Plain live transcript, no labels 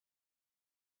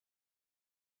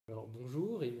Alors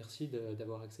bonjour et merci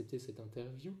d'avoir accepté cette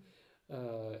interview.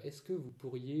 Est-ce que vous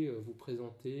pourriez vous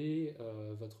présenter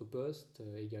votre poste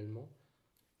également?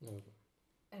 Euh,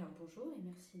 Alors bonjour et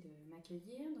merci de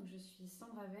m'accueillir. Donc, je suis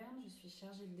Sandra Verne, je suis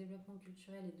chargée de développement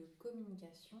culturel et de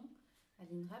communication à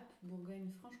l'INRAP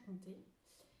Bourgogne-Franche-Comté.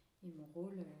 Et mon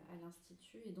rôle à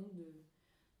l'Institut est donc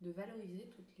de valoriser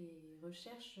toutes les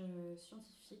recherches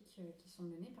scientifiques qui sont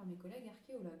menées par mes collègues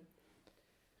archéologues.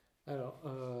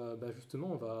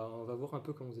 Justement, on va voir un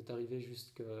peu comment vous êtes arrivé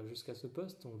jusqu'à ce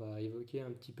poste. On va évoquer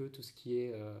un petit peu tout ce qui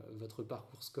est votre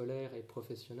parcours scolaire et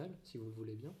professionnel, si vous le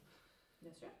voulez bien.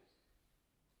 Bien sûr.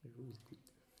 Je vous écoute.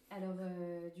 Alors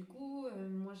du coup,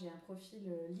 moi j'ai un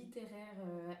profil littéraire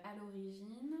à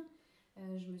l'origine.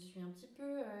 Je me suis un petit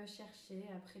peu cherchée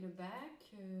après le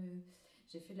bac.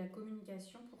 J'ai fait de la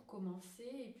communication pour commencer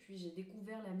et puis j'ai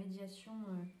découvert la médiation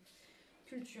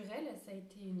culturelle. Ça a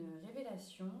été une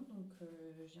révélation. Donc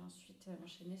j'ai ensuite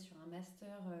enchaîné sur un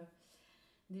master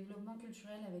développement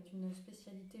culturel avec une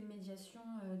spécialité médiation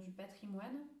du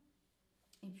patrimoine.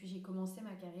 Et puis j'ai commencé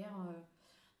ma carrière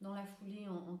dans la foulée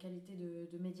en qualité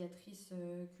de médiatrice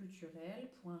culturelle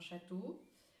pour un château.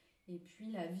 Et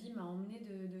puis la vie m'a emmenée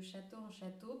de château en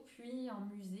château, puis en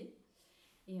musée.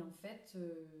 Et en fait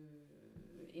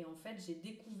j'ai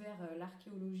découvert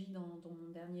l'archéologie dans mon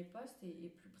dernier poste et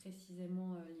plus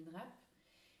précisément l'INRAP.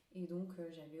 Et donc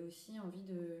j'avais aussi envie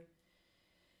de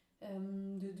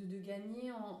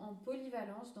gagner en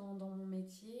polyvalence dans mon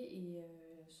métier. Et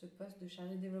ce poste de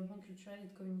chargé de développement culturel et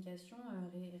de communication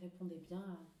répondait bien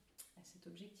à cet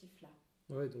objectif-là.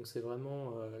 Ouais, donc c'est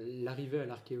vraiment l'arrivée à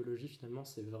l'archéologie finalement,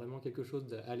 c'est vraiment quelque chose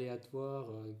d'aléatoire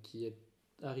qui est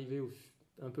arrivé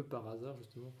un peu par hasard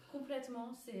justement. Complètement.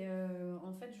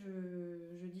 En fait,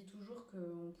 je dis toujours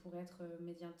qu'on pourrait être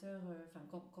médiateur. Enfin,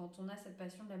 quand on a cette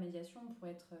passion de la médiation, on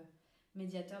pourrait être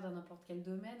médiateur dans n'importe quel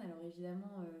domaine. Alors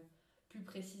évidemment, plus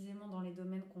précisément dans les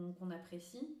domaines qu'on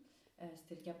apprécie.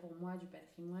 C'était le cas pour moi du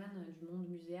patrimoine, du monde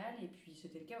muséal, et puis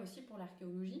c'était le cas aussi pour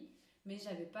l'archéologie. Mais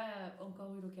j'avais pas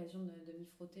encore eu l'occasion de m'y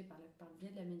frotter par le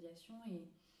biais de la médiation,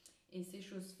 et c'est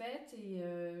chose faite. Et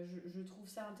je trouve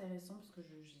ça intéressant parce que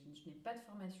je n'ai pas de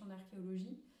formation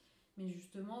d'archéologie, mais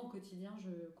justement au quotidien je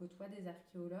côtoie des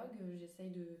archéologues, j'essaye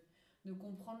de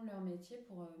comprendre leur métier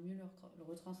pour mieux le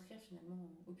retranscrire finalement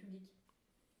au public.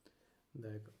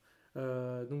 D'accord.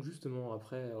 Donc justement,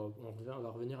 après, on va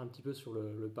revenir un petit peu sur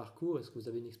le parcours. Est-ce que vous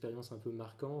avez une expérience un peu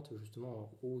marquante,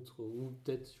 justement, autre, ou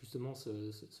peut-être justement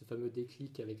ce fameux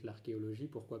déclic avec l'archéologie,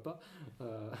 pourquoi pas,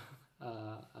 euh,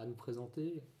 à nous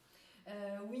présenter?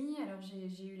 Oui, alors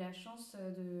j'ai eu la chance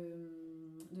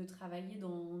de travailler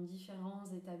dans différents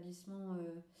établissements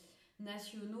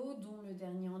nationaux, dont le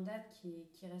dernier en date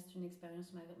qui reste une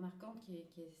expérience marquante, qui est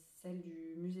celle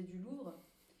du musée du Louvre.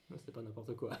 C'est pas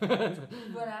n'importe quoi.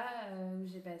 Voilà, où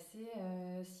j'ai passé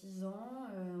 6 ans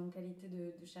en qualité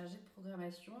de chargée de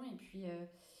programmation. Et puis,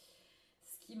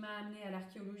 ce qui m'a amené à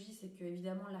l'archéologie, c'est que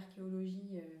évidemment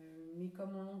l'archéologie, mais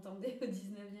comme on l'entendait au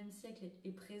 19e siècle,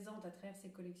 est présente à travers ses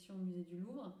collections au musée du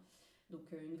Louvre.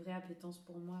 Donc, une vraie appétence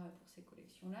pour moi pour ces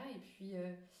collections-là. Et puis,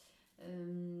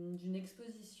 d'une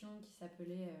exposition qui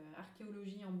s'appelait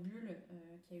Archéologie en bulle,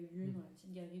 qui a eu lieu dans la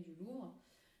petite galerie du Louvre.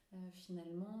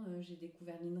 Finalement, j'ai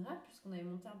découvert l'INRAP puisqu'on avait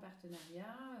monté un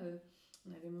partenariat,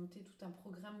 on avait monté tout un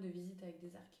programme de visite avec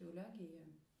des archéologues. Et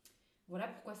voilà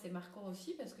pourquoi c'est marquant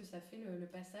aussi, parce que ça fait le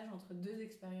passage entre deux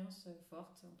expériences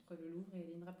fortes, entre le Louvre et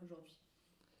l'INRAP aujourd'hui.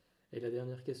 Et la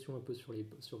dernière question, un peu sur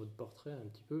votre portrait, un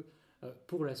petit peu.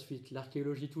 Pour la suite,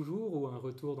 l'archéologie toujours ou un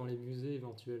retour dans les musées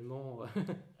éventuellement?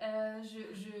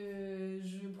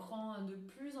 Je prends de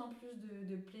plus en plus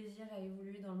de plaisir à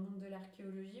évoluer dans le monde de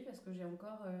l'archéologie parce que j'ai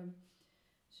encore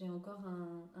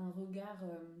un regard,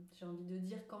 j'ai envie de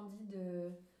dire candide,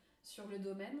 sur le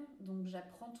domaine. Donc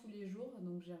j'apprends tous les jours,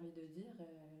 donc j'ai envie de dire,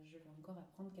 je vais encore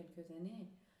apprendre quelques années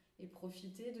et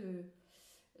profiter de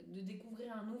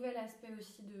découvrir un nouvel aspect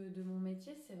aussi de mon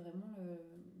métier. C'est vraiment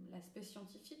l'aspect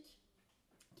scientifique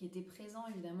qui était présent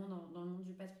évidemment dans le monde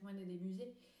du patrimoine et des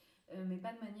musées, mais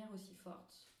pas de manière aussi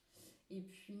forte. Et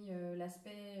puis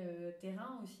l'aspect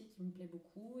terrain aussi qui me plaît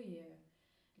beaucoup, et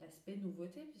l'aspect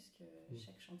nouveauté, puisque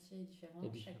chaque chantier est Et différent,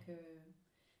 différent.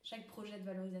 chaque projet de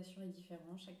valorisation est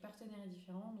différent, chaque partenaire est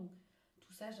différent. Donc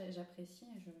tout ça, j'apprécie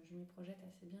et je m'y projette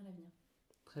assez bien à l'avenir.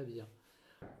 Très bien.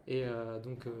 Et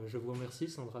je vous remercie,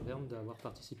 Sandra Verne, d'avoir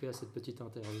participé à cette petite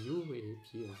interview et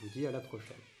puis je vous dis à la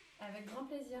prochaine. Avec grand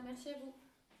plaisir, merci à vous.